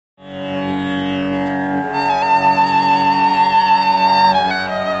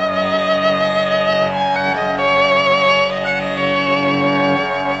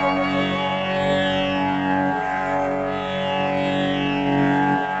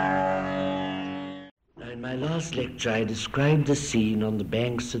In my last lecture, I described the scene on the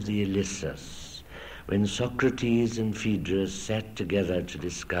banks of the Ilissus when Socrates and Phaedrus sat together to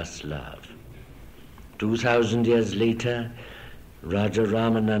discuss love. 2,000 years later, Raja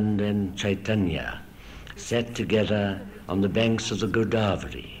Ramananda and Chaitanya sat together on the banks of the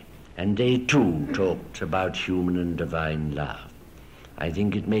Godavari, and they too talked about human and divine love. I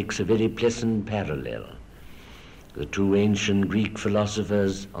think it makes a very pleasant parallel. The two ancient Greek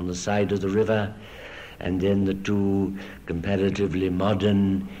philosophers on the side of the river, and then the two comparatively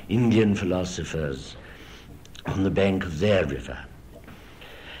modern Indian philosophers on the bank of their river.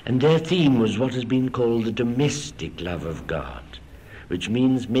 And their theme was what has been called the domestic love of God, which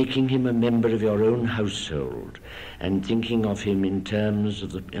means making him a member of your own household and thinking of him in terms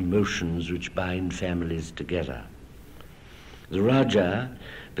of the emotions which bind families together. The Raja,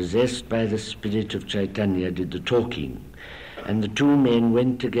 possessed by the spirit of Chaitanya, did the talking, and the two men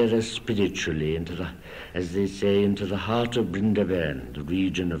went together spiritually into the, as they say, into the heart of Vrindavan, the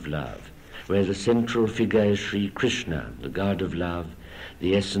region of love, where the central figure is Sri Krishna, the God of love,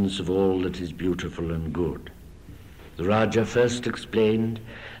 the essence of all that is beautiful and good. The Raja first explained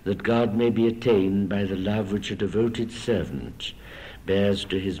that God may be attained by the love which a devoted servant bears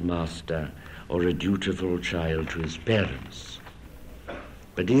to his master or a dutiful child to his parents.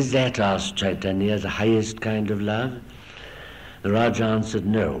 But is that, asked Chaitanya, the highest kind of love? The Raja answered,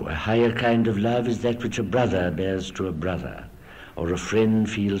 no. A higher kind of love is that which a brother bears to a brother, or a friend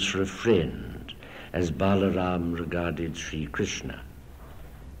feels for a friend, as Balaram regarded Sri Krishna.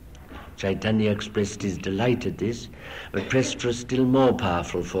 Chaitanya expressed his delight at this, but pressed for a still more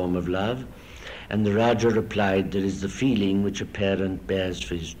powerful form of love, and the Raja replied, there is the feeling which a parent bears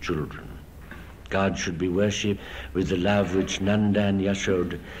for his children. God should be worshipped with the love which Nanda and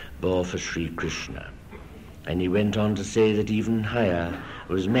Yashoda bore for Sri Krishna. And he went on to say that even higher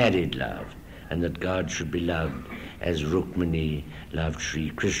was married love, and that God should be loved as Rukmini loved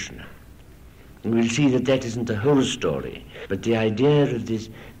Sri Krishna. And we'll see that that isn't the whole story, but the idea of this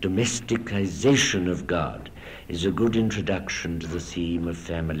domesticization of God is a good introduction to the theme of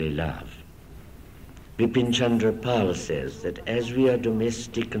family love. Bipin Chandra Pal says that as we are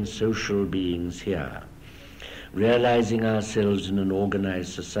domestic and social beings here, realizing ourselves in an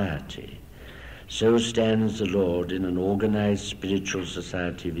organized society, so stands the Lord in an organized spiritual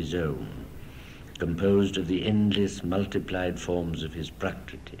society of his own, composed of the endless multiplied forms of his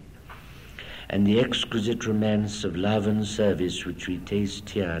Prakriti. And the exquisite romance of love and service which we taste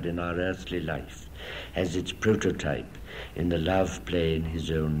here in our earthly life has its prototype in the love play in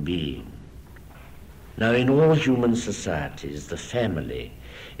his own being. Now, in all human societies, the family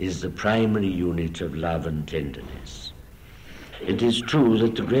is the primary unit of love and tenderness. It is true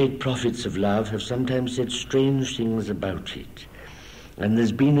that the great prophets of love have sometimes said strange things about it, and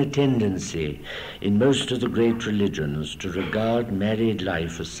there's been a tendency in most of the great religions to regard married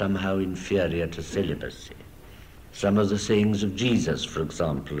life as somehow inferior to celibacy. Some of the sayings of Jesus, for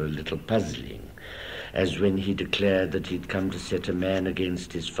example, are a little puzzling, as when he declared that he'd come to set a man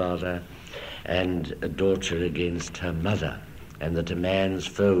against his father and a daughter against her mother, and that a man's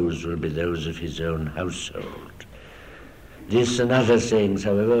foes will be those of his own household. This and other sayings,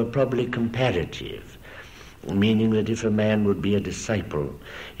 however, are probably comparative, meaning that if a man would be a disciple,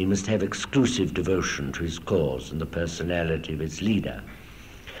 he must have exclusive devotion to his cause and the personality of its leader.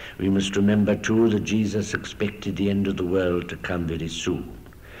 We must remember, too, that Jesus expected the end of the world to come very soon,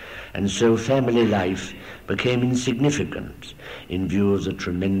 and so family life became insignificant in view of the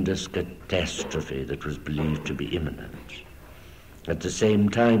tremendous catastrophe that was believed to be imminent. At the same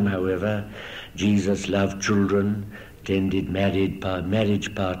time, however, Jesus loved children, attended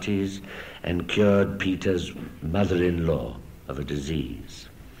marriage parties, and cured Peter's mother-in-law of a disease.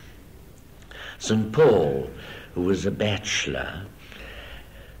 St. Paul, who was a bachelor,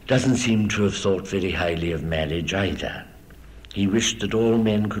 doesn't seem to have thought very highly of marriage either. He wished that all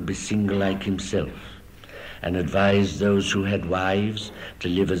men could be single like himself, and advised those who had wives to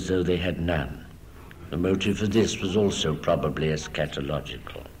live as though they had none. The motive for this was also probably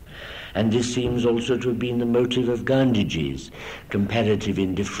eschatological. And this seems also to have been the motive of Gandhiji's comparative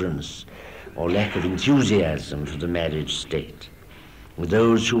indifference or lack of enthusiasm for the marriage state.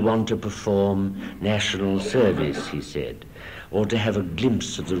 Those who want to perform national service, he said, ought to have a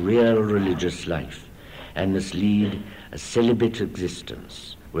glimpse of the real religious life and must lead a celibate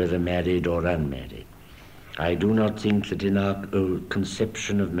existence, whether married or unmarried. I do not think that in our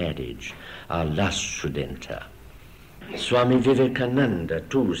conception of marriage our lust should enter. Swami Vivekananda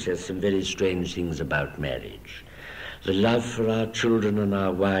too says some very strange things about marriage. The love for our children and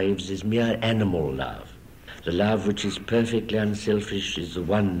our wives is mere animal love. The love which is perfectly unselfish is the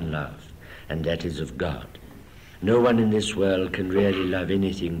one love, and that is of God. No one in this world can really love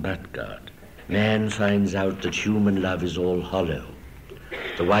anything but God. Man finds out that human love is all hollow.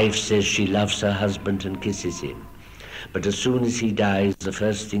 The wife says she loves her husband and kisses him, but as soon as he dies, the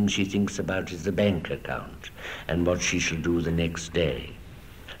first thing she thinks about is the bank account and what she shall do the next day.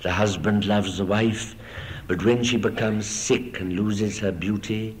 The husband loves the wife, but when she becomes sick and loses her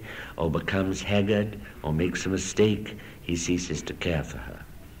beauty, or becomes haggard, or makes a mistake, he ceases to care for her.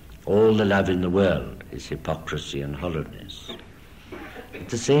 All the love in the world is hypocrisy and hollowness. At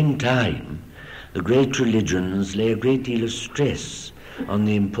the same time, the great religions lay a great deal of stress on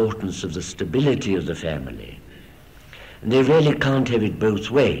the importance of the stability of the family. And they really can't have it both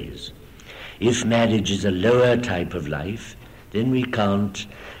ways. If marriage is a lower type of life, then we can't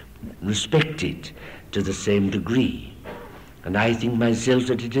respect it to the same degree. And I think myself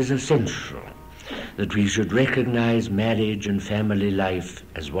that it is essential that we should recognize marriage and family life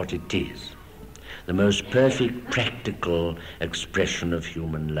as what it is, the most perfect practical expression of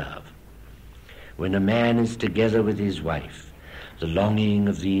human love. When a man is together with his wife, the longing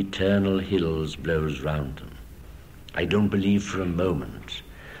of the eternal hills blows round them. I don't believe for a moment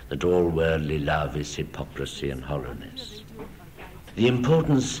that all worldly love is hypocrisy and hollowness. The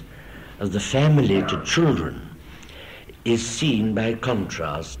importance of the family to children is seen by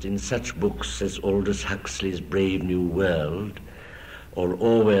contrast in such books as Aldous Huxley's Brave New World or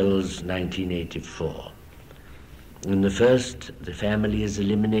Orwell's 1984. In the first, the family is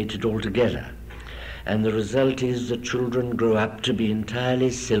eliminated altogether, and the result is that children grow up to be entirely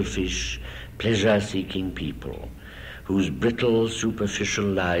selfish, pleasure-seeking people whose brittle, superficial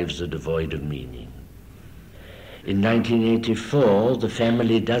lives are devoid of meaning. In 1984, the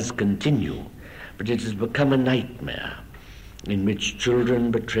family does continue, but it has become a nightmare in which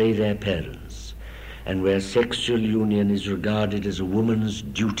children betray their parents, and where sexual union is regarded as a woman's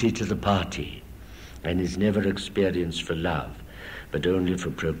duty to the party, and is never experienced for love, but only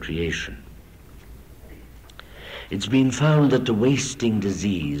for procreation. It's been found that the wasting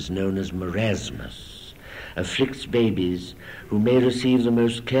disease known as marasmus afflicts babies who may receive the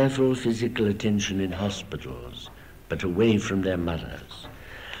most careful physical attention in hospitals, but away from their mothers,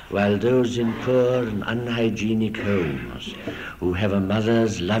 while those in poor and unhygienic homes who have a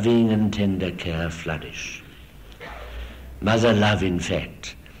mother's loving and tender care flourish. Mother love, in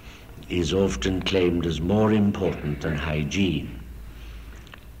fact, is often claimed as more important than hygiene.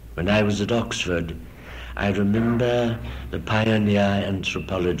 When I was at Oxford, I remember the pioneer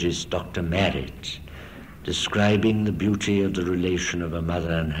anthropologist Dr. Merritt describing the beauty of the relation of a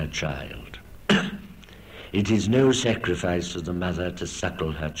mother and her child. It is no sacrifice for the mother to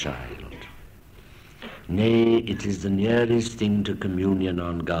suckle her child. Nay, it is the nearest thing to communion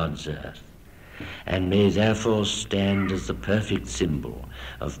on God's earth, and may therefore stand as the perfect symbol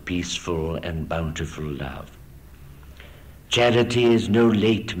of peaceful and bountiful love. Charity is no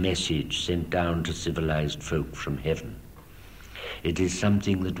late message sent down to civilized folk from heaven. It is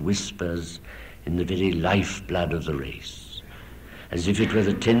something that whispers in the very lifeblood of the race, as if it were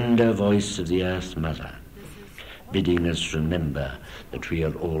the tender voice of the Earth Mother, bidding us remember that we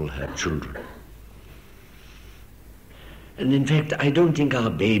are all her children. And in fact, I don't think our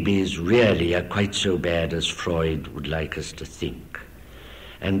babies really are quite so bad as Freud would like us to think.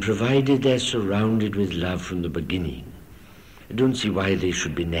 And provided they're surrounded with love from the beginning, I don't see why they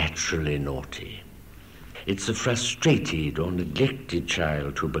should be naturally naughty. It's a frustrated or neglected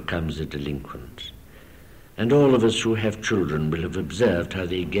child who becomes a delinquent. And all of us who have children will have observed how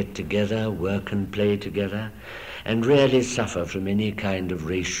they get together, work and play together, and rarely suffer from any kind of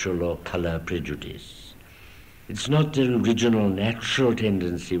racial or color prejudice. It's not the original natural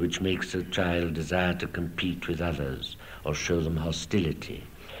tendency which makes a child desire to compete with others or show them hostility.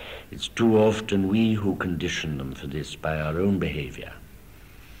 It's too often we who condition them for this by our own behavior.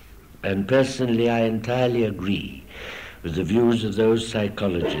 And personally, I entirely agree with the views of those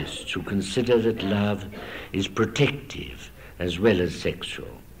psychologists who consider that love is protective as well as sexual,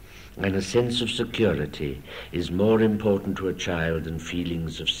 and a sense of security is more important to a child than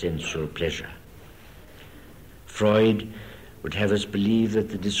feelings of sensual pleasure. Freud would have us believe that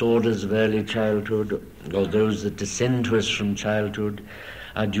the disorders of early childhood, or those that descend to us from childhood,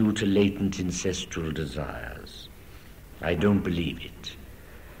 are due to latent incestual desires. I don't believe it.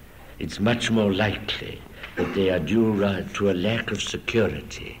 It's much more likely that they are due to a lack of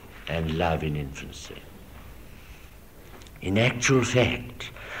security and love in infancy. In actual fact,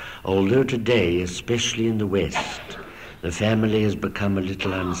 although today, especially in the West, the family has become a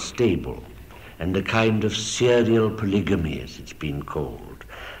little unstable, and a kind of serial polygamy, as it's been called,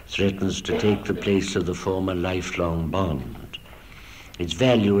 threatens to take the place of the former lifelong bond, Its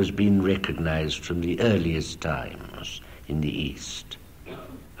value has been recognized from the earliest times in the East.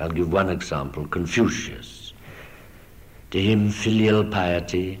 I'll give one example, Confucius. To him, filial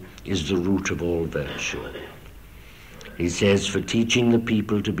piety is the root of all virtue. He says, for teaching the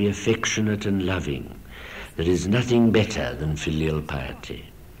people to be affectionate and loving, there is nothing better than filial piety.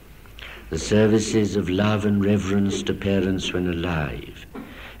 The services of love and reverence to parents when alive,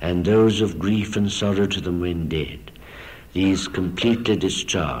 and those of grief and sorrow to them when dead, these completely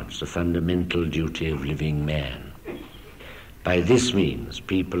discharge the fundamental duty of living man. By this means,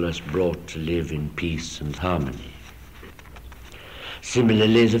 people are brought to live in peace and harmony.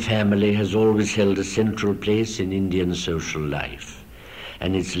 Similarly, the family has always held a central place in Indian social life,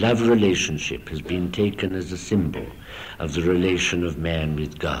 and its love relationship has been taken as a symbol of the relation of man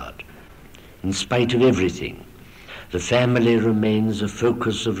with God. In spite of everything, the family remains a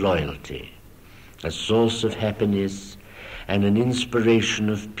focus of loyalty, a source of happiness, and an inspiration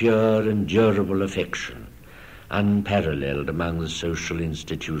of pure and durable affection, unparalleled among the social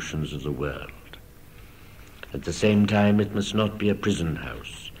institutions of the world. At the same time, it must not be a prison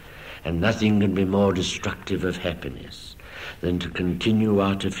house, and nothing can be more destructive of happiness than to continue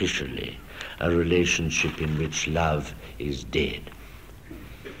artificially a relationship in which love is dead.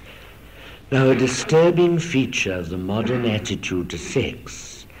 Now, a disturbing feature of the modern attitude to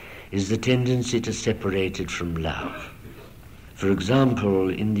sex is the tendency to separate it from love. For example,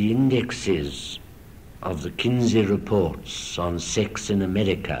 in the indexes of the Kinsey reports on sex in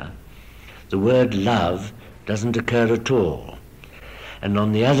America, the word love doesn't occur at all. And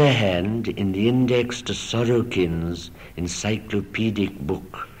on the other hand, in the index to Sorokin's encyclopedic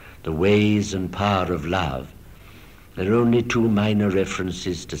book, The Ways and Power of Love, there are only 2 minor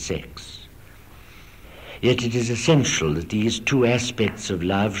references to sex. Yet it is essential that these 2 aspects of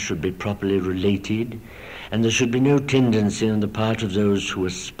love should be properly related, and there should be no tendency on the part of those who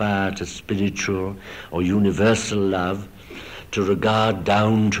aspire to spiritual or universal love to regard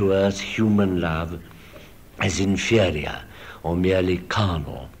down-to-earth human love as inferior or merely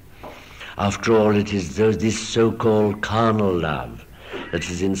carnal. After all, it is this so-called carnal love that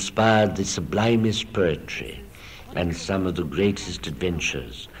has inspired the sublimest poetry and some of the greatest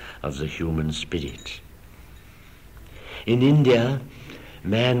adventures of the human spirit. In India,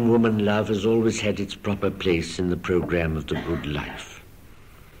 man-woman love has always had its proper place in the program of the good life.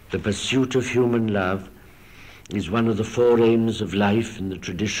 The pursuit of human love is one of the 4 aims of life in the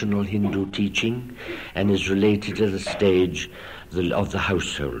traditional Hindu teaching and is related to the stage of the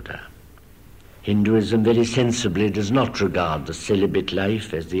householder. Hinduism very sensibly does not regard the celibate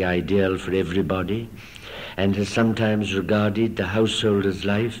life as the ideal for everybody, and has sometimes regarded the householder's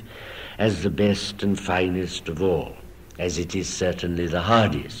life as the best and finest of all, as it is certainly the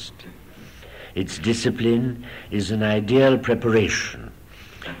hardest. Its discipline is an ideal preparation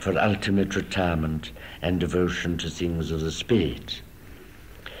for ultimate retirement and devotion to things of the spirit.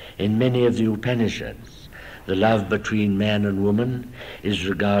 In many of the Upanishads, the love between man and woman is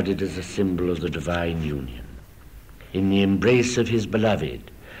regarded as a symbol of the divine union. In the embrace of his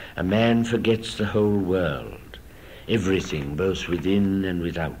beloved, a man forgets the whole world, everything both within and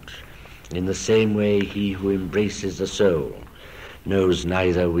without. In the same way, he who embraces the soul knows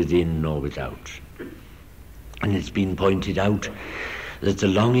neither within nor without. And it's been pointed out that the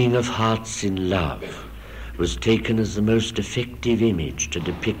longing of hearts in love was taken as the most effective image to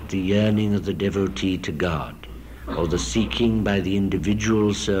depict the yearning of the devotee to God, or the seeking by the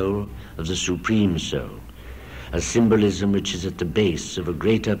individual soul of the Supreme Soul, a symbolism which is at the base of a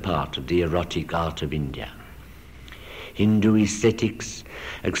greater part of the erotic art of India. Hindu aesthetics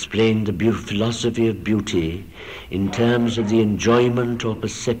explained the philosophy of beauty in terms of the enjoyment or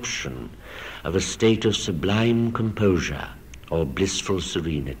perception of a state of sublime composure or blissful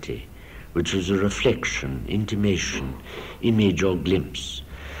serenity, which was a reflection, intimation, image or glimpse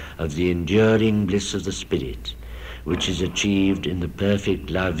of the enduring bliss of the spirit, which is achieved in the perfect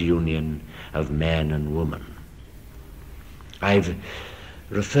love union of man and woman. I've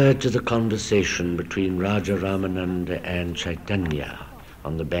referred to the conversation between Raja Ramananda and Chaitanya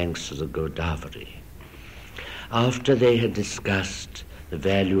on the banks of the Godavari. After they had discussed the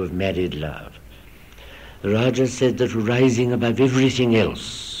value of married love, the Raja said that rising above everything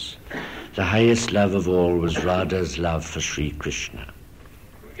else, the highest love of all was Radha's love for Sri Krishna.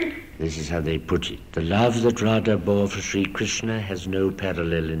 This is how they put it. The love that Radha bore for Sri Krishna has no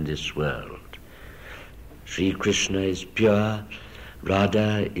parallel in this world. Sri Krishna is pure,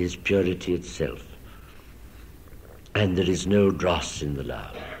 Radha is purity itself. And there is no dross in the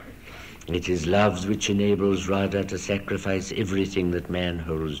love. It is love which enables Radha to sacrifice everything that man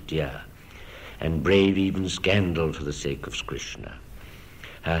holds dear, and brave even scandal for the sake of Krishna.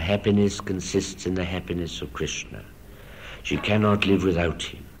 Her happiness consists in the happiness of Krishna. She cannot live without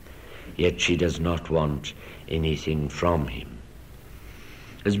him, yet she does not want anything from him.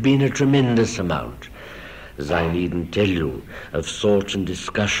 There's been a tremendous amount, as I needn't tell you, of thought and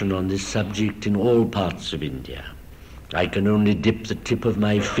discussion on this subject in all parts of India. I can only dip the tip of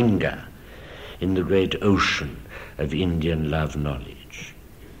my finger in the great ocean of Indian love knowledge.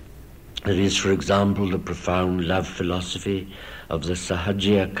 There is, for example, the profound love philosophy of the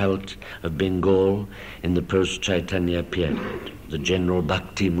Sahajya cult of Bengal in the post-Chaitanya period, the general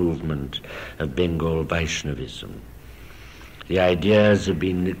bhakti movement of Bengal Vaishnavism. The ideas have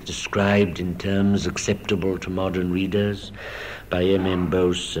been described in terms acceptable to modern readers by M.M.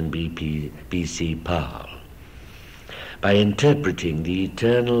 Bose and B.C. Pal. By interpreting the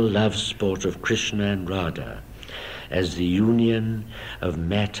eternal love sport of Krishna and Radha as the union of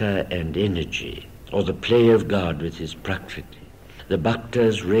matter and energy, or the play of God with his Prakriti, the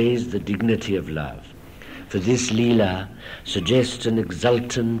Bhaktas raise the dignity of love, for this Leela suggests an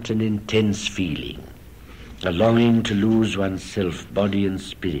exultant and intense feeling, a longing to lose oneself, body and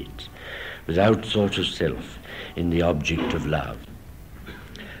spirit, without thought of self, in the object of love.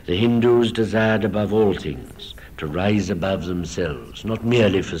 The Hindus desired above all things to rise above themselves, not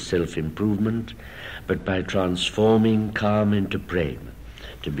merely for self-improvement, but by transforming calm into prema,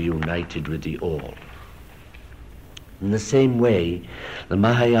 to be united with the all. In the same way, the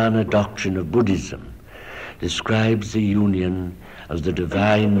Mahayana doctrine of Buddhism describes the union of the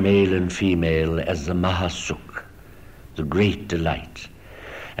divine male and female as the Mahasukh, the great delight.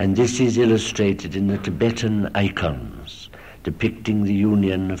 And this is illustrated in the Tibetan icons depicting the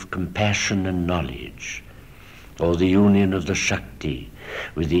union of compassion and knowledge, or the union of the Shakti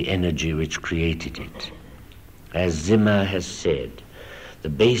with the energy which created it. As Zimmer has said, the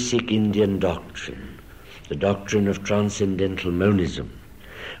basic Indian doctrine, the doctrine of transcendental monism,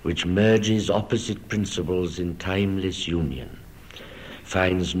 which merges opposite principles in timeless union,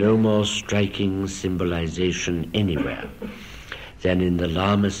 finds no more striking symbolization anywhere than in the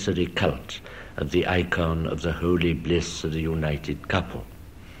Lamasery cult of the icon of the holy bliss of the united couple.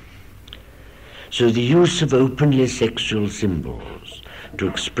 So the use of openly sexual symbols to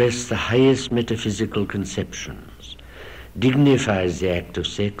express the highest metaphysical conceptions dignifies the act of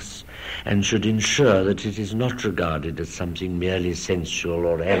sex and should ensure that it is not regarded as something merely sensual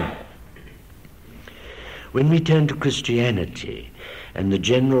or animal. When we turn to Christianity and the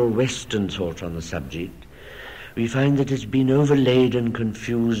general Western thought on the subject, we find that it's been overlaid and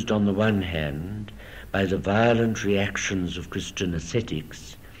confused on the one hand by the violent reactions of Christian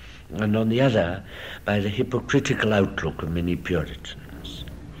ascetics, and on the other by the hypocritical outlook of many Puritans.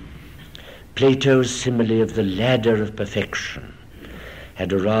 Plato's simile of the ladder of perfection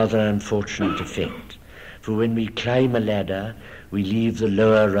had a rather unfortunate effect, for when we climb a ladder, we leave the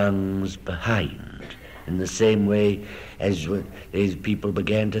lower rungs behind, in the same way as people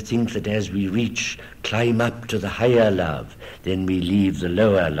began to think that as we climb up to the higher love, then we leave the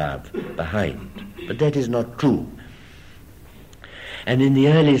lower love behind. But that is not true. And in the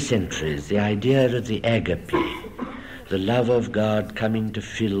early centuries, the idea of the agape, the love of God coming to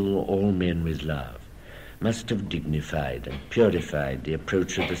fill all men with love, must have dignified and purified the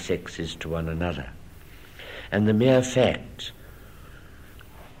approach of the sexes to one another. And the mere fact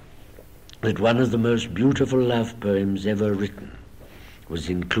that one of the most beautiful love poems ever written was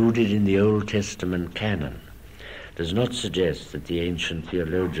included in the Old Testament canon does not suggest that the ancient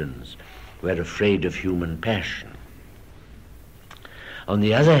theologians were afraid of human passion. On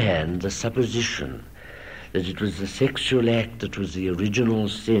the other hand, the supposition that it was the sexual act that was the original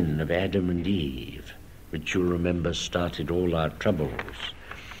sin of Adam and Eve, which you remember started all our troubles,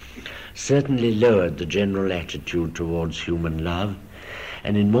 certainly lowered the general attitude towards human love,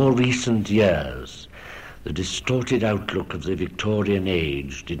 and in more recent years, the distorted outlook of the Victorian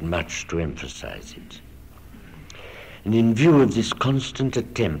age did much to emphasize it. And in view of this constant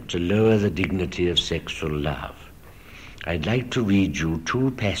attempt to lower the dignity of sexual love, I'd like to read you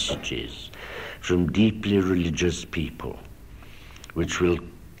two passages from deeply religious people, which will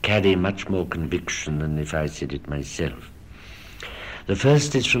carry much more conviction than if I said it myself. The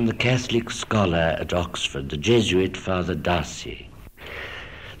first is from the Catholic scholar at Oxford, the Jesuit Father Darcy.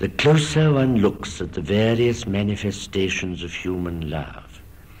 The closer one looks at the various manifestations of human love,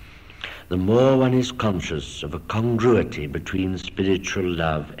 the more one is conscious of a congruity between spiritual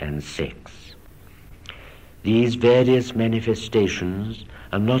love and sex. These various manifestations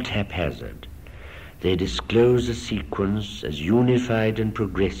are not haphazard. They disclose a sequence as unified and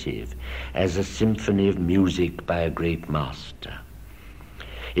progressive as a symphony of music by a great master.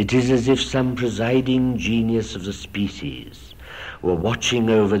 It is as if some presiding genius of the species were watching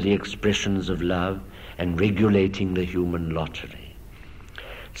over the expressions of love and regulating the human lottery.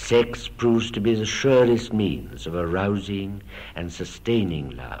 Sex proves to be the surest means of arousing and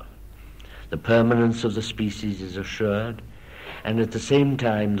sustaining love. The permanence of the species is assured, and at the same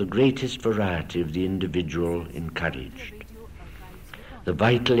time the greatest variety of the individual encouraged. The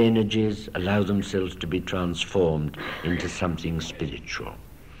vital energies allow themselves to be transformed into something spiritual.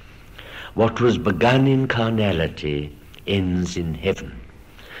 What was begun in carnality ends in heaven.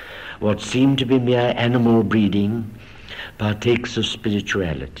 What seemed to be mere animal breeding partakes of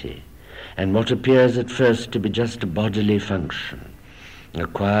spirituality, and what appears at first to be just a bodily function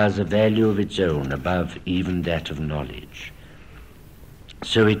acquires a value of its own above even that of knowledge.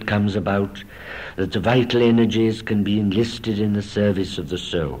 So it comes about that the vital energies can be enlisted in the service of the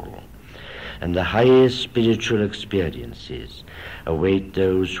soul, and the highest spiritual experiences await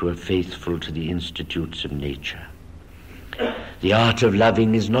those who are faithful to the institutes of nature. The art of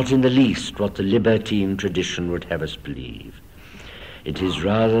loving is not in the least what the libertine tradition would have us believe. It is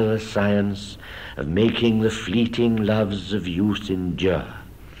rather the science of making the fleeting loves of youth endure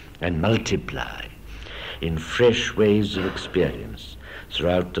and multiply in fresh waves of experience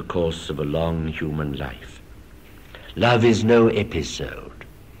throughout the course of a long human life. Love is no episode.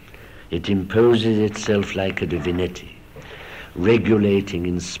 It imposes itself like a divinity, regulating,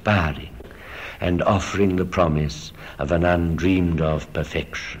 inspiring, and offering the promise of an undreamed of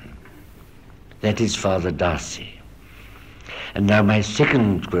perfection. That is Father Darcy. And now my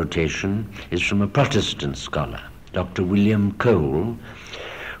second quotation is from a Protestant scholar, Dr. William Cole,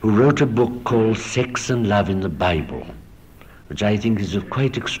 who wrote a book called Sex and Love in the Bible, which I think is of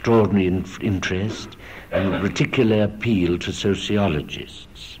quite extraordinary interest and of particular appeal to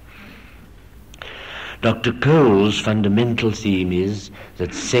sociologists. Dr. Cole's fundamental theme is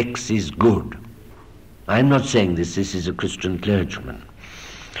that sex is good. I'm not saying this is a Christian clergyman.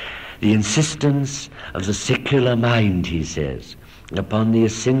 The insistence of the secular mind, he says, upon the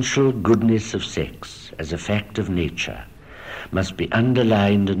essential goodness of sex as a fact of nature must be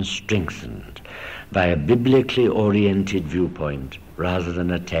underlined and strengthened by a biblically oriented viewpoint rather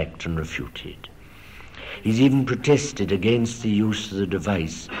than attacked and refuted. He's even protested against the use of the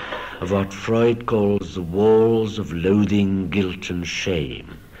device of what Freud calls the walls of loathing, guilt, and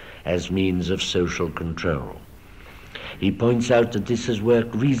shame as means of social control. He points out that this has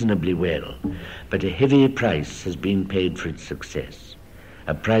worked reasonably well, but a heavy price has been paid for its success,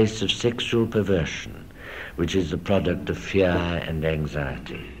 a price of sexual perversion, which is the product of fear and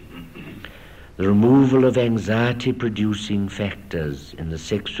anxiety. The removal of anxiety-producing factors in the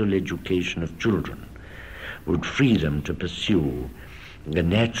sexual education of children would free them to pursue the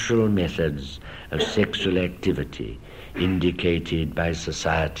natural methods of sexual activity indicated by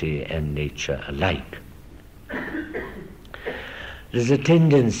society and nature alike. There's a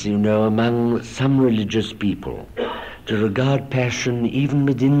tendency, among some religious people to regard passion even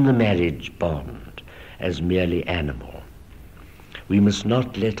within the marriage bond as merely animal. We must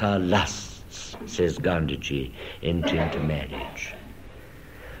not let our lusts, says Gandhiji, enter into marriage.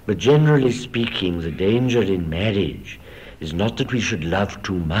 But generally speaking, the danger in marriage is not that we should love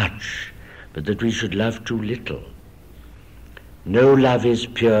too much, but that we should love too little. No love is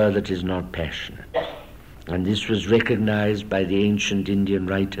pure that is not passionate. And this was recognized by the ancient Indian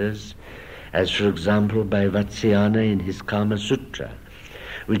writers, as for example by Vatsyayana in his Kama Sutra,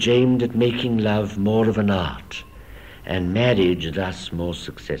 which aimed at making love more of an art, and marriage thus more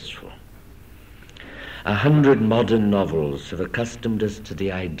successful. 100 modern novels have accustomed us to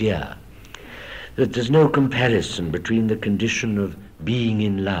the idea that there's no comparison between the condition of being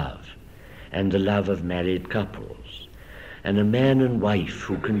in love and the love of married couples, and a man and wife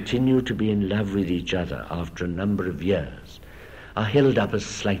who continue to be in love with each other after a number of years are held up as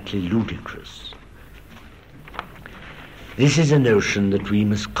slightly ludicrous. This is a notion that we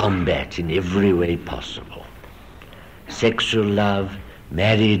must combat in every way possible. Sexual love,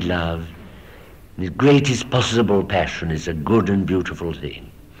 married love, the greatest possible passion is a good and beautiful thing.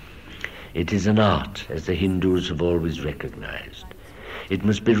 It is an art, as the Hindus have always recognized. It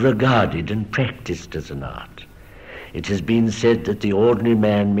must be regarded and practiced as an art. It has been said that the ordinary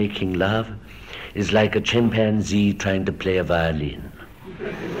man making love is like a chimpanzee trying to play a violin.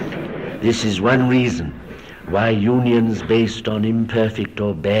 This is one reason why unions based on imperfect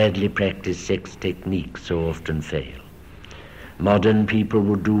or badly practiced sex techniques so often fail. Modern people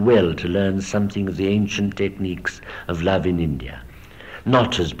would do well to learn something of the ancient techniques of love in India,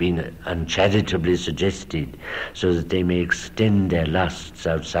 not as been uncharitably suggested so that they may extend their lusts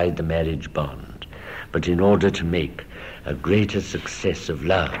outside the marriage bond, but in order to make a greater success of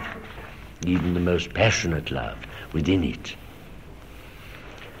love, even the most passionate love, within it.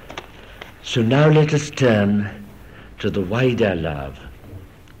 So now let us turn to the wider love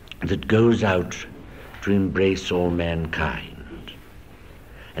that goes out to embrace all mankind.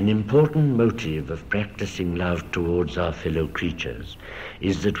 An important motive of practicing love towards our fellow creatures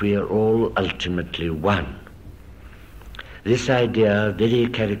is that we are all ultimately one. This idea, very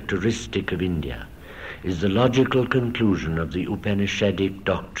characteristic of India, is the logical conclusion of the Upanishadic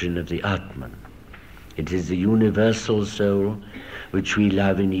doctrine of the Atman. It is the universal soul which we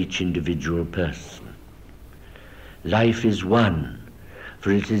love in each individual person. Life is one,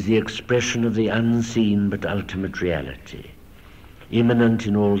 for it is the expression of the unseen but ultimate reality, immanent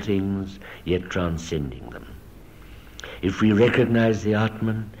in all things, yet transcending them. If we recognize the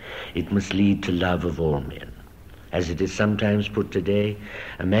Atman, it must lead to love of all men. As it is sometimes put today,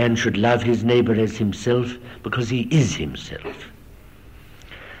 a man should love his neighbor as himself because he is himself.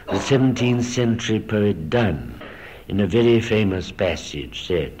 The 17th century poet Donne, in a very famous passage,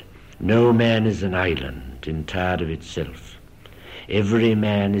 said, "No man is an island entire of itself. Every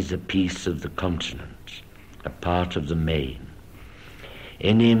man is a piece of the continent, a part of the main.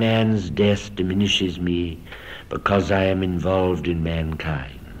 Any man's death diminishes me because I am involved in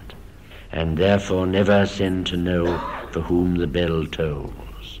mankind, and therefore never send to know for whom the bell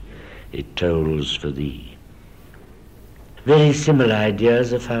tolls. It tolls for thee." Very similar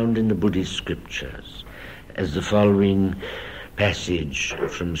ideas are found in the Buddhist scriptures, as the following passage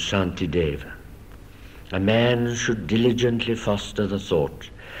from Shantideva. "A man should diligently foster the thought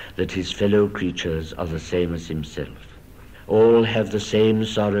that his fellow creatures are the same as himself. All have the same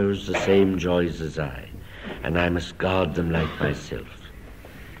sorrows, the same joys as I, and I must guard them like myself.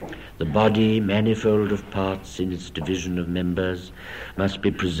 The body, manifold of parts in its division of members, must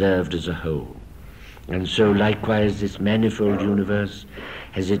be preserved as a whole. And so likewise this manifold universe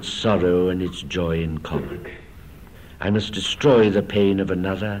has its sorrow and its joy in common. I must destroy the pain of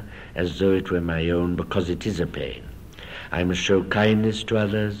another as though it were my own, because it is a pain. I must show kindness to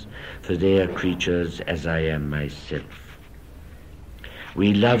others, for they are creatures as I am myself.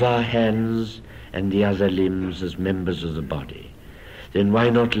 We love our hands and the other limbs as members of the body. Then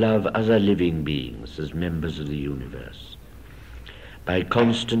why not love other living beings as members of the universe? By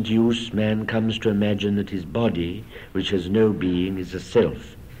constant use, man comes to imagine that his body, which has no being, is a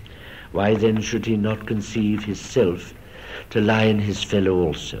self. Why then should he not conceive his self to lie in his fellow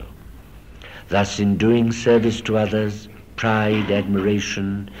also? Thus in doing service to others, pride,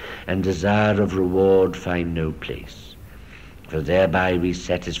 admiration, and desire of reward find no place, for thereby we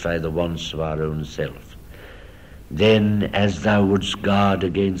satisfy the wants of our own self. Then, as thou wouldst guard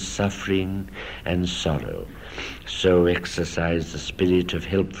against suffering and sorrow, so exercise the spirit of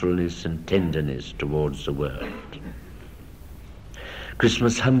helpfulness and tenderness towards the world."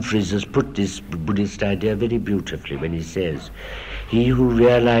 Christmas Humphreys has put this Buddhist idea very beautifully when he says, "He who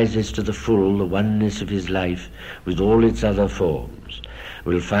realizes to the full the oneness of his life with all its other forms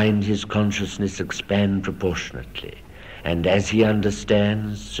will find his consciousness expand proportionately, and as he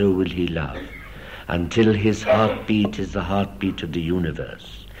understands, so will he love, until his heartbeat is the heartbeat of the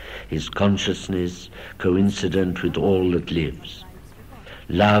universe, his consciousness coincident with all that lives.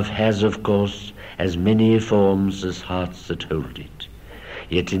 Love has, of course, as many forms as hearts that hold it.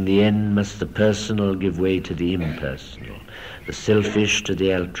 Yet in the end must the personal give way to the impersonal, the selfish to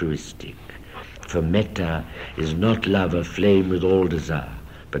the altruistic. For metta is not love aflame with all desire,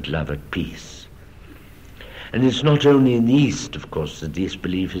 but love at peace." And it's not only in the East, of course, that this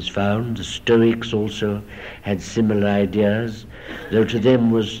belief is found. The Stoics also had similar ideas, though to them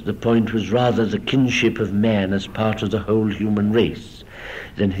the point was rather the kinship of man as part of the whole human race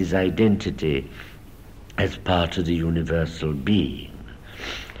than his identity as part of the universal being.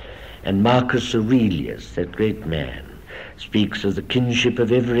 And Marcus Aurelius, that great man, speaks of the kinship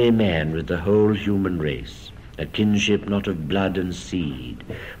of every man with the whole human race, a kinship not of blood and seed,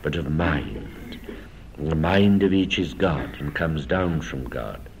 but of mind. The mind of each is God and comes down from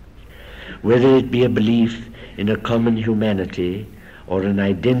God. Whether it be a belief in a common humanity or an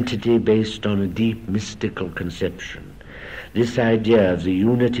identity based on a deep mystical conception, this idea of the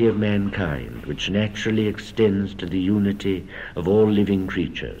unity of mankind, which naturally extends to the unity of all living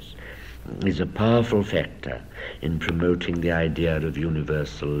creatures, is a powerful factor in promoting the idea of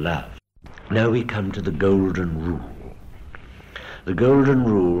universal love. Now we come to the Golden Rule. The Golden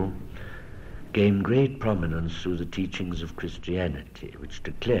Rule gained great prominence through the teachings of Christianity, which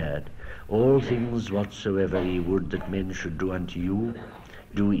declared, "All things whatsoever ye would that men should do unto you,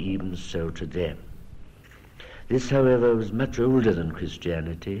 do even so to them." This, however, was much older than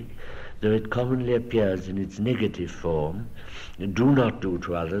Christianity, though it commonly appears in its negative form, "Do not do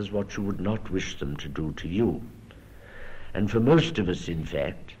to others what you would not wish them to do to you." And for most of us, in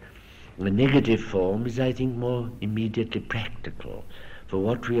fact, The negative form is, I think, more immediately practical, for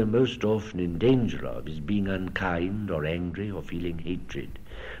what we are most often in danger of is being unkind or angry or feeling hatred,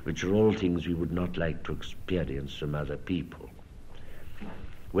 which are all things we would not like to experience from other people.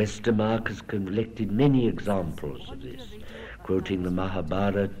 Westermarck has collected many examples of this, quoting the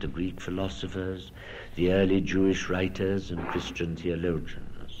Mahabharata, the Greek philosophers, the early Jewish writers and Christian theologians.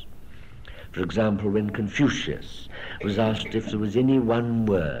 For example, when Confucius was asked if there was any one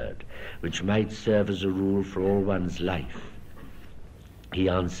word which might serve as a rule for all one's life, he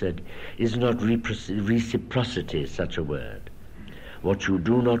answered, "Is not reciprocity such a word? What you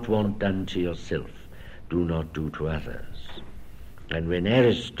do not want done to yourself, do not do to others." And when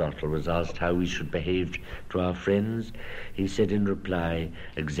Aristotle was asked how we should behave to our friends, he said in reply,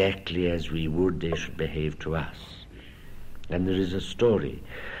 exactly as we would they should behave to us. And there is a story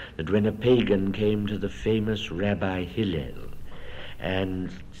that when a pagan came to the famous Rabbi Hillel and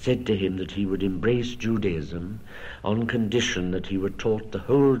said to him that he would embrace Judaism on condition that he were taught the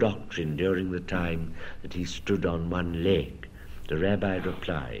whole doctrine during the time that he stood on one leg, the rabbi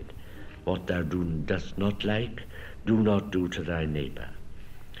replied, "What thou dost not like, do not do to thy neighbor."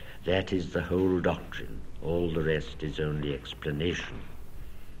 That is the whole doctrine. All the rest is only explanation.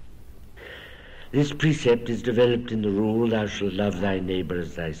 This precept is developed in the rule, "Thou shalt love thy neighbor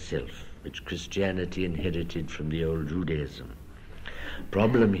as thyself," which Christianity inherited from the old Judaism.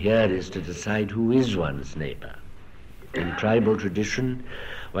 Problem here is to decide who is one's neighbor. In tribal tradition,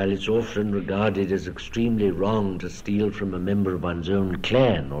 while it's often regarded as extremely wrong to steal from a member of one's own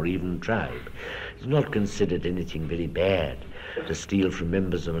clan or even tribe, it's not considered anything very bad to steal from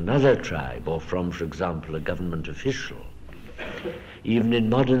members of another tribe or from, for example, a government official. Even in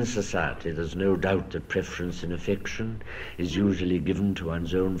modern society, there's no doubt that preference in affection is usually given to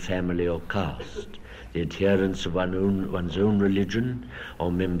one's own family or caste, the adherents of one's own religion,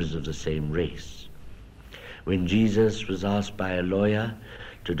 or members of the same race. When Jesus was asked by a lawyer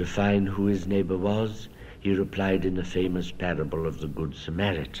to define who his neighbor was, he replied in the famous parable of the Good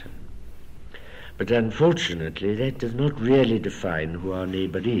Samaritan. But unfortunately, that does not really define who our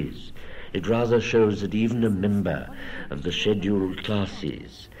neighbor is. It rather shows that even a member of the scheduled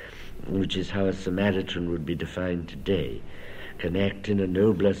classes, which is how a Samaritan would be defined today, can act in a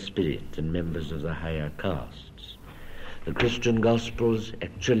nobler spirit than members of the higher castes. The Christian Gospels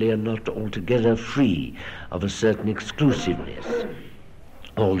actually are not altogether free of a certain exclusiveness,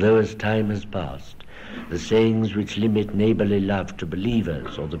 although as time has passed, the sayings which limit neighborly love to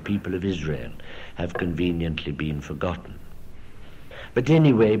believers or the people of Israel have conveniently been forgotten. But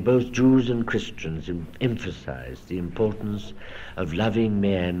anyway, both Jews and Christians emphasize the importance of loving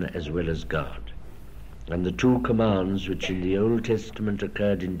man as well as God. And the two commands which in the Old Testament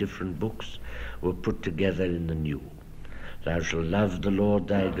occurred in different books were put together in the New. Thou shalt love the Lord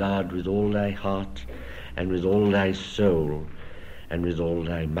thy God with all thy heart and with all thy soul and with all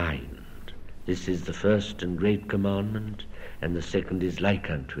thy mind. This is the first and great commandment, and the second is like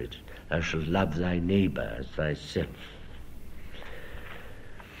unto it. Thou shalt love thy neighbor as thyself.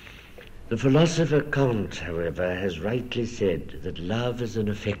 The philosopher Kant, however, has rightly said that love as an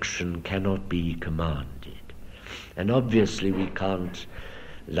affection cannot be commanded. And obviously we can't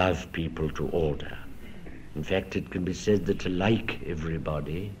love people to order. In fact, it can be said that to like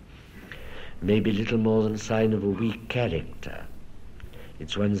everybody may be little more than a sign of a weak character.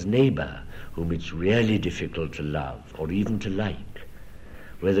 It's one's neighbor whom it's really difficult to love or even to like,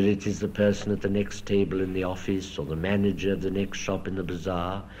 whether it is the person at the next table in the office or the manager of the next shop in the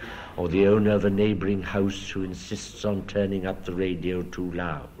bazaar or the owner of a neighboring house who insists on turning up the radio too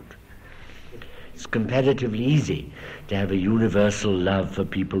loud. It's comparatively easy to have a universal love for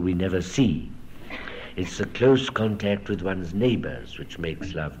people we never see. It's the close contact with one's neighbors which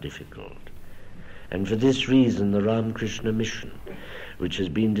makes love difficult. And for this reason, the Ramakrishna Mission, which has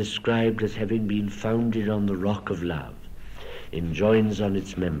been described as having been founded on the rock of love, enjoins on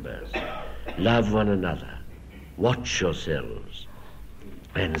its members, love one another, watch yourselves,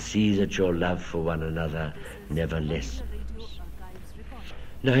 and see that your love for one another never lessens.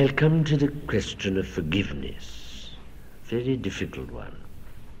 Now I'll come to the question of forgiveness, very difficult one.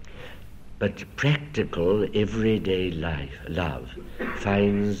 But practical, everyday love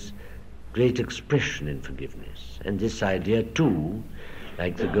finds great expression in forgiveness. And this idea too,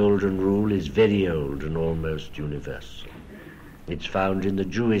 like the Golden Rule, is very old and almost universal. It's found in the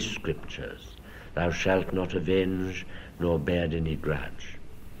Jewish scriptures. Thou shalt not avenge nor bear any grudge.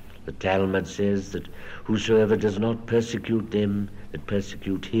 The Talmud says that whosoever does not persecute them that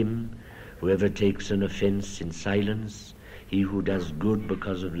persecute him, whoever takes an offense in silence, he who does good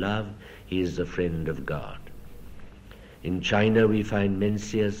because of love, he is the friend of God. In China we find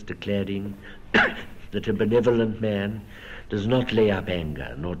Mencius declaring that a benevolent man does not lay up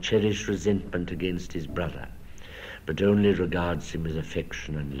anger nor cherish resentment against his brother, but only regards him with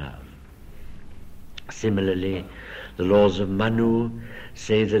affection and love. Similarly, the laws of Manu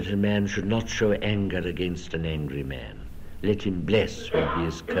say that a man should not show anger against an angry man. Let him bless when he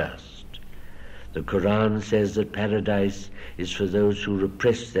is cursed. The Quran says that paradise is for those who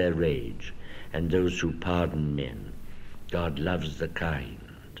repress their rage and those who pardon men. God loves the kind.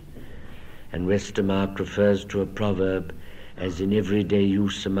 And Westermarck refers to a proverb as in everyday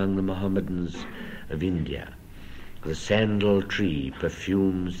use among the Mohammedans of India. The sandal tree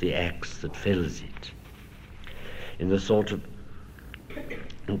perfumes the axe that fells it. In the thought of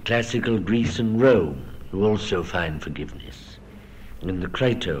classical Greece and Rome, you also find forgiveness. In the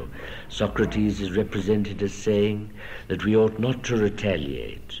Crito, Socrates is represented as saying that we ought not to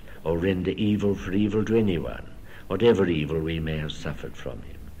retaliate or render evil for evil to anyone, whatever evil we may have suffered from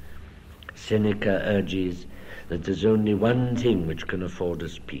him. Seneca urges that there's only one thing which can afford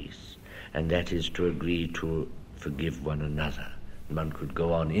us peace, and that is to agree to forgive one another. One could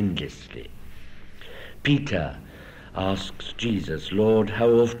go on endlessly. Peter asks Jesus, Lord, how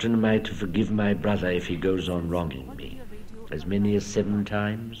often am I to forgive my brother if he goes on wronging me? As many as 7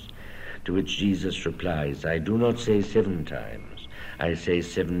 times? To which Jesus replies, I do not say 7 times, I say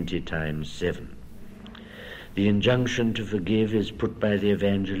 70 times 7. The injunction to forgive is put by the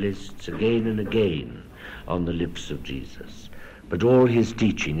evangelists again and again on the lips of Jesus, but all his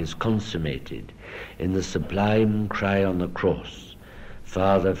teaching is consummated in the sublime cry on the cross,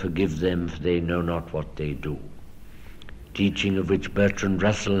 Father, forgive them, for they know not what they do. Teaching of which Bertrand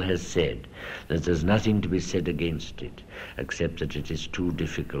Russell has said that there's nothing to be said against it, except that it is too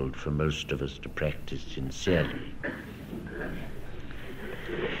difficult for most of us to practice sincerely.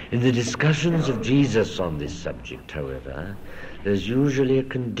 In the discussions of Jesus on this subject, however, there's usually a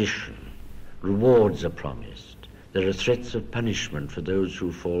condition. Rewards are promised. There are threats of punishment for those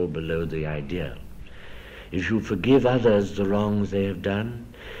who fall below the ideal. If you forgive others the wrongs they have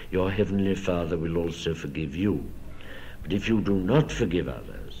done, your heavenly Father will also forgive you. But if you do not forgive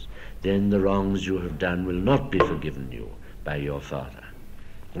others, then the wrongs you have done will not be forgiven you by your Father.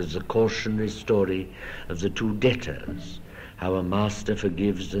 There's a cautionary story of the 2 debtors, how a master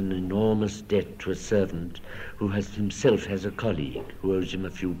forgives an enormous debt to a servant who himself has a colleague who owes him a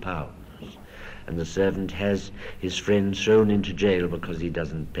few pounds, and the servant has his friend thrown into jail because he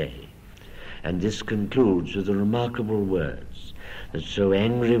doesn't pay. And this concludes with the remarkable words that so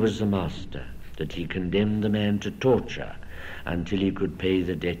angry was the master that he condemned the man to torture until he could pay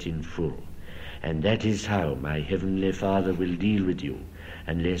the debt in full. And that is how my heavenly Father will deal with you,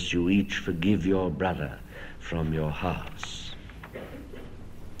 unless you each forgive your brother from your hearts.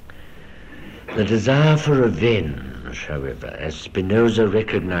 The desire for revenge, however, as Spinoza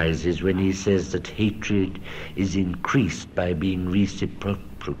recognizes when he says that hatred is increased by being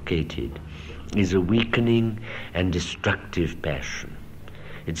reciprocated, is a weakening and destructive passion.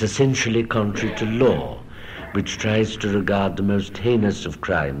 It's essentially contrary to law, which tries to regard the most heinous of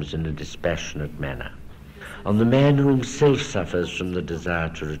crimes in a dispassionate manner. On the man who himself suffers from the desire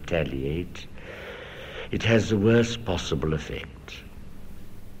to retaliate, it has the worst possible effect.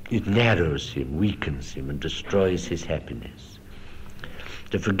 It narrows him, weakens him, and destroys his happiness.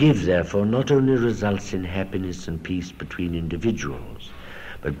 To forgive, therefore, not only results in happiness and peace between individuals,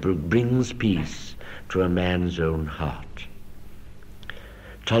 but brings peace to a man's own heart.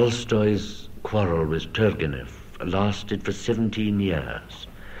 Tolstoy's quarrel with Turgenev lasted for 17 years,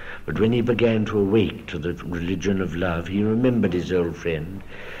 but when he began to awake to the religion of love, he remembered his old friend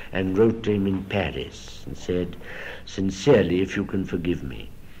and wrote to him in Paris and said, sincerely, if you can forgive me,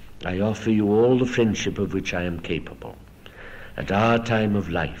 I offer you all the friendship of which I am capable. At our time of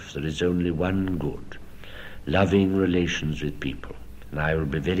life there is only one good, loving relations with people, and I will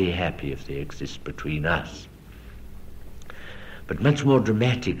be very happy if they exist between us. But much more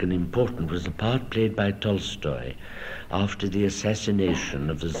dramatic and important was the part played by Tolstoy after the assassination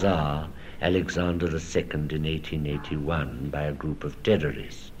of the Tsar Alexander II in 1881 by a group of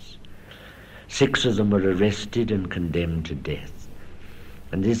terrorists. 6 of them were arrested and condemned to death.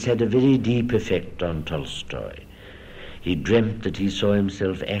 And this had a very deep effect on Tolstoy. He dreamt that he saw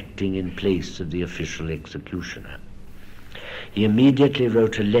himself acting in place of the official executioner. He immediately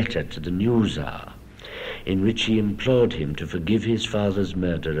wrote a letter to the new Tsar, in which he implored him to forgive his father's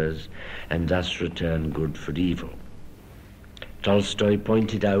murderers and thus return good for evil. Tolstoy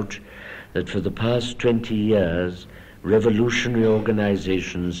pointed out that for the past 20 years, revolutionary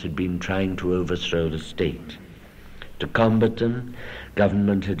organizations had been trying to overthrow the state. To combat them,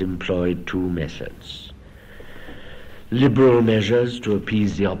 government had employed 2 methods. liberal measures to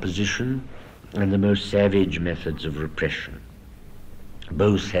appease the opposition, and the most savage methods of repression.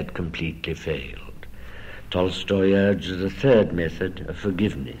 Both had completely failed. Tolstoy urged that a third method of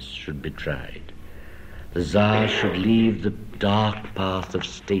forgiveness should be tried. The Tsar should leave the dark path of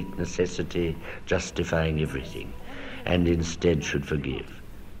state necessity justifying everything, and instead should forgive.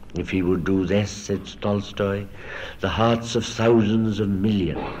 If he would do this, said Tolstoy, the hearts of thousands of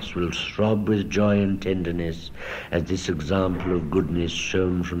millions will throb with joy and tenderness at this example of goodness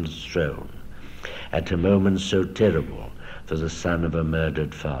shown from the throne, at a moment so terrible for the son of a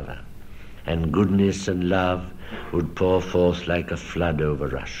murdered father. And goodness and love would pour forth like a flood over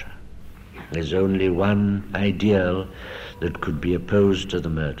Russia. There's only one ideal that could be opposed to the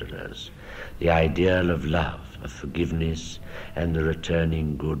murderers, the ideal of love, of forgiveness, and the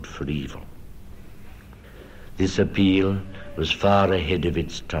returning good for evil. This appeal was far ahead of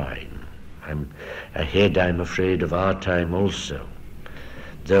its time. I'm afraid, of our time also,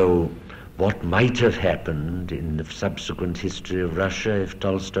 though what might have happened in the subsequent history of Russia if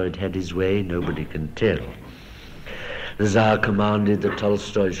Tolstoy had had his way, nobody can tell. The Tsar commanded that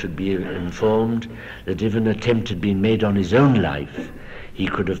Tolstoy should be informed that if an attempt had been made on his own life, he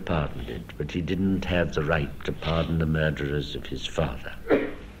could have pardoned it, but he didn't have the right to pardon the murderers of his father.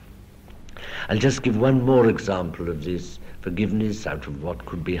 I'll just give one more example of this forgiveness out of what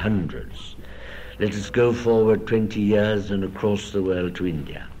could be hundreds. Let us go forward 20 years and across the world to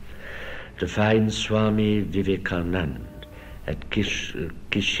India to find Swami Vivekananda at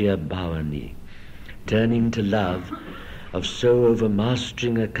Kishya Bhavani, turning to love of so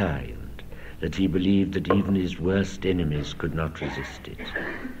overmastering a kind that he believed that even his worst enemies could not resist it.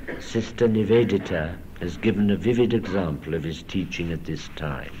 Sister Nivedita has given a vivid example of his teaching at this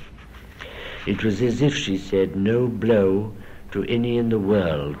time. It was as if, she said, no blow to any in the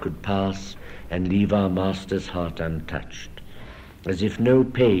world could pass and leave our Master's heart untouched, as if no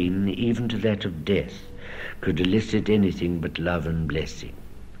pain, even to that of death, could elicit anything but love and blessing.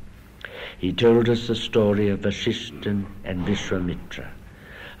 He told us the story of Vasishta and Vishwamitra,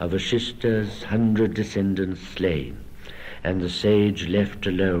 of Vasishta's 100 descendants slain, and the sage left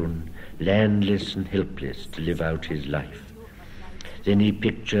alone, landless and helpless, to live out his life. Then he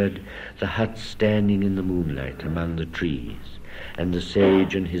pictured the hut standing in the moonlight among the trees, and the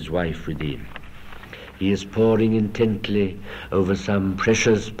sage and his wife within. He is poring intently over some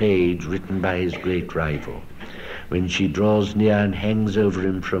precious page written by his great rival, when she draws near and hangs over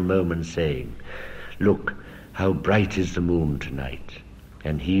him for a moment, saying, "Look, how bright is the moon tonight."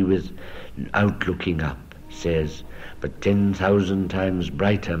 And he, without looking up, says, "But 10,000 times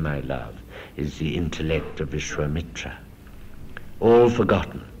brighter, my love, is the intellect of Vishwamitra." All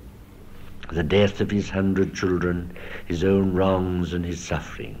forgotten, the death of his 100 children, his own wrongs and his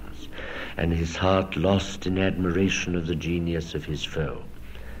sufferings, and his heart lost in admiration of the genius of his foe.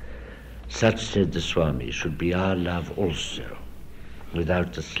 Such, said the Swami, should be our love also,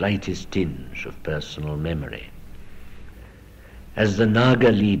 without the slightest tinge of personal memory. As the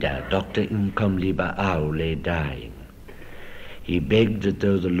Naga leader, Dr. Inkomli Baau, lay dying, he begged that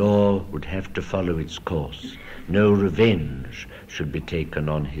though the law would have to follow its course, no revenge should be taken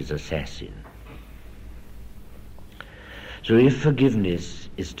on his assassin. So if forgiveness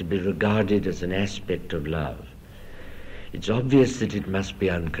is to be regarded as an aspect of love, it's obvious that it must be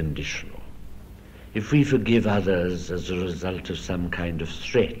unconditional. If we forgive others as a result of some kind of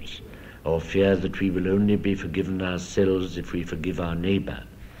threat, or fear that we will only be forgiven ourselves if we forgive our neighbor,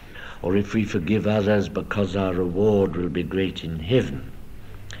 or if we forgive others because our reward will be great in heaven,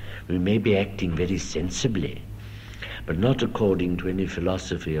 we may be acting very sensibly, but not according to any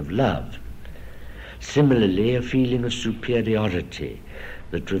philosophy of love. Similarly, a feeling of superiority,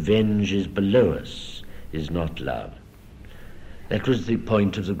 that revenge is below us, is not love. That was the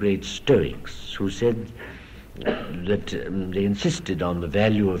point of the great Stoics, who said that they insisted on the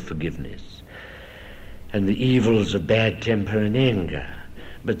value of forgiveness and the evils of bad temper and anger.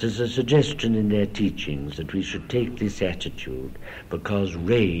 But there's a suggestion in their teachings that we should take this attitude because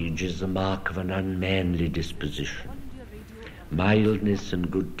rage is the mark of an unmanly disposition. Mildness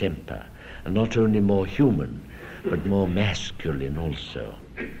and good temper are not only more human, but more masculine also.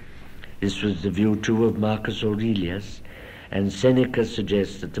 This was the view too of Marcus Aurelius, and Seneca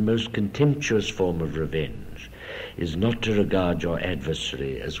suggests that the most contemptuous form of revenge is not to regard your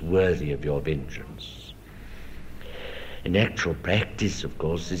adversary as worthy of your vengeance. In actual practice, of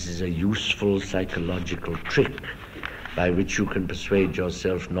course, this is a useful psychological trick by which you can persuade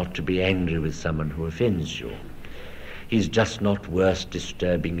yourself not to be angry with someone who offends you. He's just not worth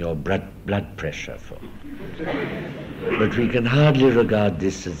disturbing your blood pressure for. But we can hardly regard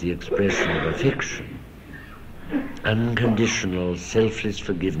this as the expression of affection. Unconditional, selfless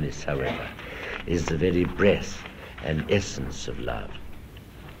forgiveness, however, is the very breath and essence of love.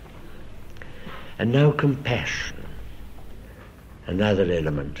 And now compassion, another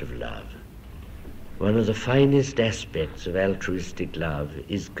element of love. One of the finest aspects of altruistic love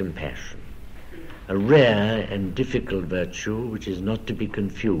is compassion, a rare and difficult virtue which is not to be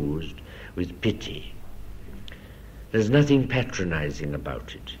confused with pity. There's nothing patronizing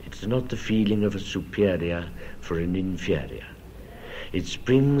about it. It's not the feeling of a superior for an inferior. It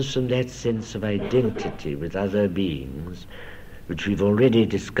springs from that sense of identity with other beings, which we've already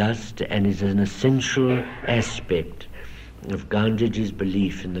discussed, and is an essential aspect of Gandhiji's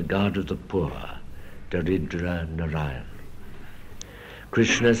belief in the God of the poor, Daridra Narayan.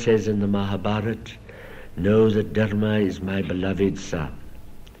 Krishna says in the Mahabharata, "Know that Dharma is my beloved son,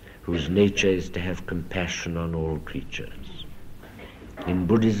 whose nature is to have compassion on all creatures." In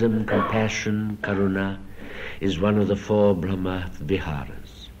Buddhism, compassion, karuna, is one of the four Brahma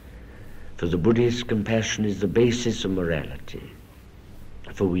Viharas. For the Buddhist, compassion is the basis of morality,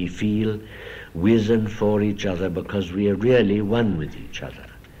 for we feel with and for each other because we are really one with each other.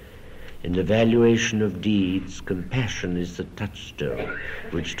 In the valuation of deeds, compassion is the touchstone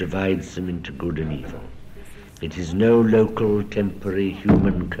which divides them into good and evil. It is no local, temporary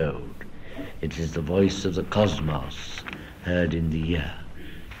human code. It is the voice of the cosmos heard in the ear.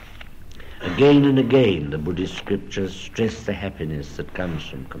 Again and again, the Buddhist scriptures stress the happiness that comes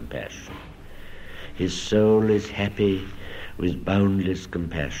from compassion. His soul is happy with boundless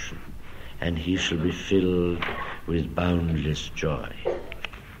compassion, and he shall be filled with boundless joy.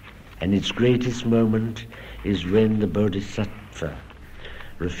 And its greatest moment is when the Bodhisattva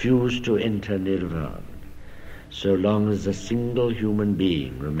refused to enter Nirvana, so long as a single human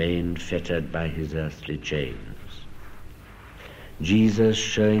being remained fettered by his earthly chains. Jesus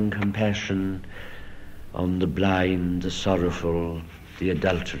showing compassion on the blind, the sorrowful, the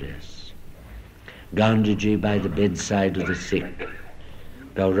adulterous. Gandhiji by the bedside of the sick.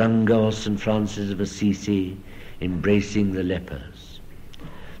 Gauranga or St. Francis of Assisi embracing the lepers.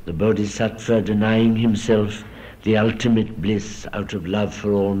 The Bodhisattva denying himself the ultimate bliss out of love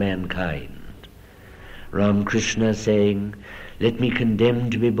for all mankind. Ram Krishna saying, "Let me condemn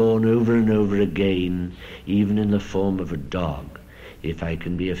to be born over and over again, even in the form of a dog, if I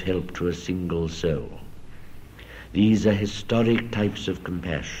can be of help to a single soul." These are historic types of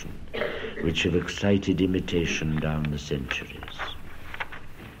compassion which have excited imitation down the centuries.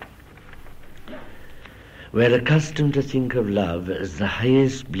 We're accustomed to think of love as the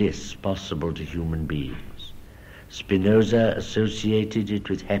highest bliss possible to human beings. Spinoza associated it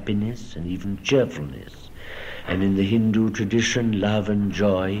with happiness and even cheerfulness, and in the Hindu tradition, love and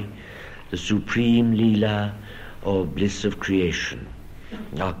joy, the supreme lila or bliss of creation,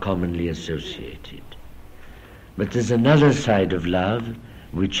 are commonly associated. But there's another side of love,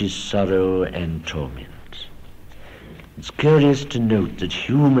 which is sorrow and torment. It's curious to note that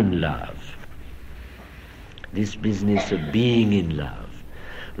human love, this business of being in love,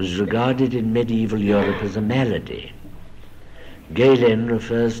 was regarded in medieval Europe as a malady. Galen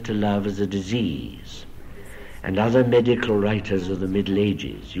refers to love as a disease, and other medical writers of the Middle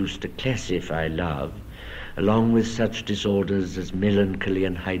Ages used to classify love along with such disorders as melancholy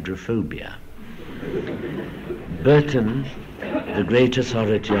and hydrophobia. Burton, the great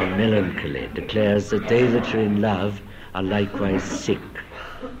authority on melancholy, declares that they that are in love are likewise sick.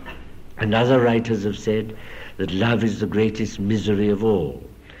 And other writers have said that love is the greatest misery of all,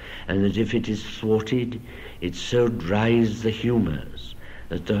 and that if it is thwarted, it so dries the humours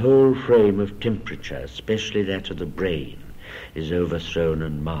that the whole frame of temperature, especially that of the brain, is overthrown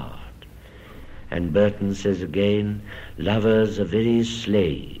and marred. And Burton says again, lovers are very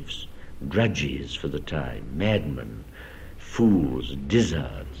slaves, drudges for the time, madmen, fools,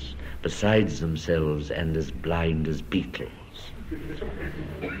 dizzards, besides themselves and as blind as beetles.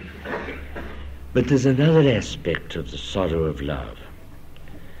 But there's another aspect of the sorrow of love.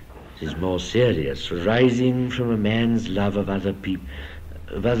 It is more serious, arising from a man's love of other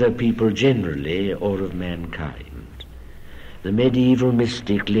people generally, or of mankind. The medieval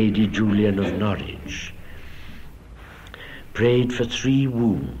mystic Lady Julian of Norwich prayed for 3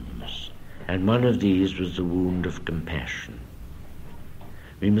 wounds, and one of these was the wound of compassion.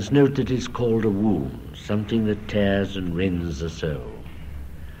 We must note that it is called a wound, something that tears and rends the soul.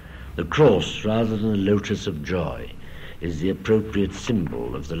 The cross, rather than the lotus of joy, is the appropriate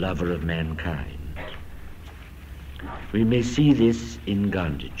symbol of the lover of mankind. We may see this in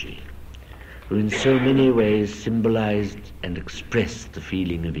Gandhiji, who in so many ways symbolized and expressed the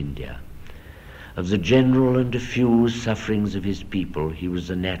feeling of India. Of the general and diffuse sufferings of his people, he was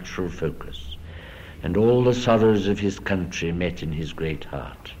the natural focus. and all the sorrows of his country met in his great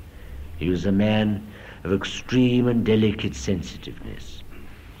heart. He was a man of extreme and delicate sensitiveness,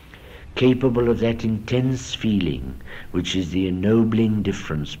 capable of that intense feeling which is the ennobling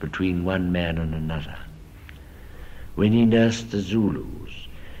difference between one man and another. When he nursed the Zulus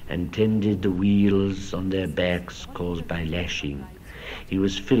and tended the wheals on their backs caused by lashing, he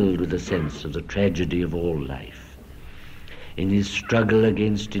was filled with a sense of the tragedy of all life. In his struggle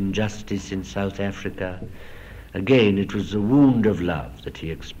against injustice in South Africa, again it was the wound of love that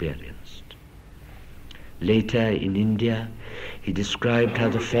he experienced. Later, in India, he described how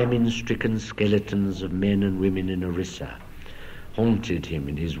the famine-stricken skeletons of men and women in Orissa haunted him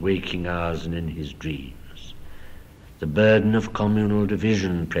in his waking hours and in his dreams. The burden of communal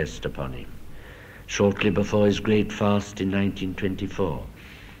division pressed upon him. Shortly before his great fast in 1924,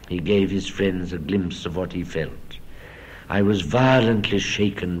 he gave his friends a glimpse of what he felt. I was violently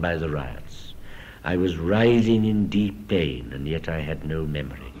shaken by the riots. I was writhing in deep pain, and yet I had no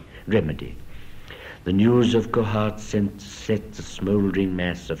remedy. The news of Kohat set the smouldering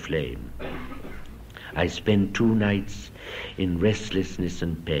mass aflame. I spent 2 nights in restlessness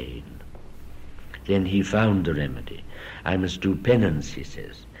and pain. Then he found the remedy. I must do penance, he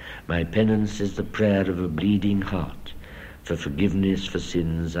says. My penance is the prayer of a bleeding heart for forgiveness for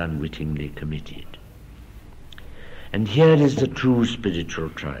sins unwittingly committed. And here is the true spiritual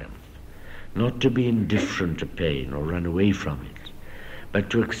triumph, not to be indifferent to pain or run away from it, but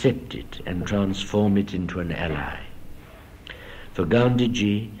to accept it and transform it into an ally. For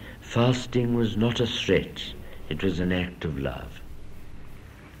Gandhiji, fasting was not a threat, it was an act of love.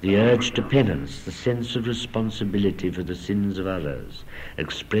 The urge to penance, the sense of responsibility for the sins of others,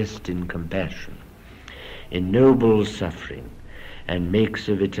 expressed in compassion, ennobles suffering and makes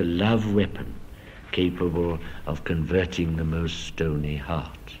of it a love weapon capable of converting the most stony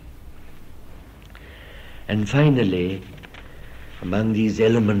heart. And finally, among these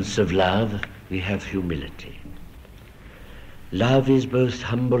elements of love, we have humility. Love is both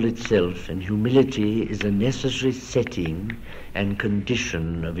humble itself, and humility is a necessary setting and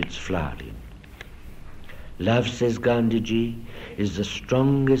condition of its flowering. Love, says Gandhiji, is the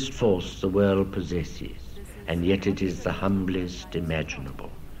strongest force the world possesses, and yet it is the humblest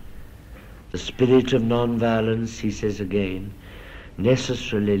imaginable. The spirit of non-violence, he says again,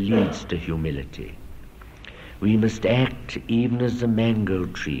 necessarily leads to humility. We must act even as the mango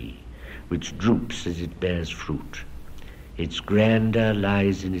tree, which droops as it bears fruit. Its grandeur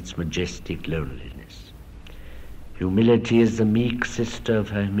lies in its majestic loneliness. Humility is the meek sister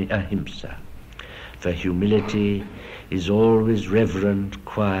of ahimsa, for humility is always reverent,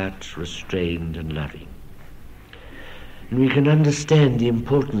 quiet, restrained, and loving. And we can understand the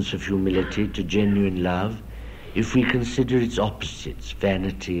importance of humility to genuine love if we consider its opposites,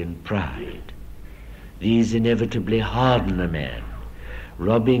 vanity and pride. These inevitably harden a man,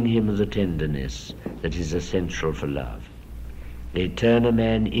 robbing him of the tenderness that is essential for love. They turn a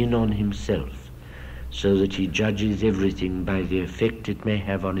man in on himself, so that he judges everything by the effect it may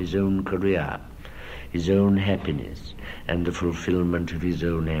have on his own career, his own happiness, and the fulfillment of his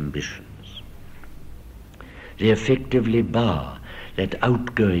own ambitions. They effectively bar that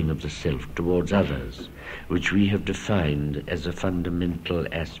outgoing of the self towards others, which we have defined as a fundamental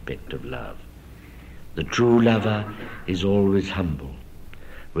aspect of love. The true lover is always humble,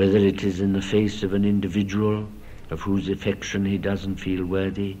 whether it is in the face of an individual of whose affection he doesn't feel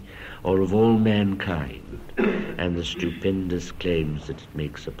worthy, or of all mankind and the stupendous claims that it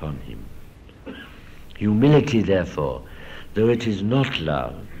makes upon him. Humility, therefore, though it is not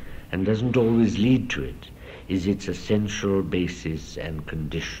love and doesn't always lead to it, is its essential basis and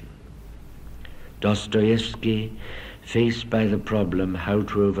condition. Dostoevsky, faced by the problem how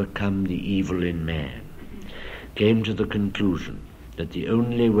to overcome the evil in man, came to the conclusion that the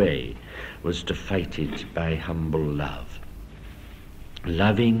only way was to fight it by humble love.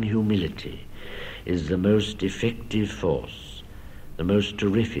 Loving humility is the most effective force, the most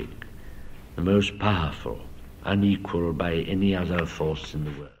terrific, the most powerful, unequaled by any other force in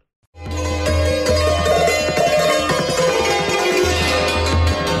the world.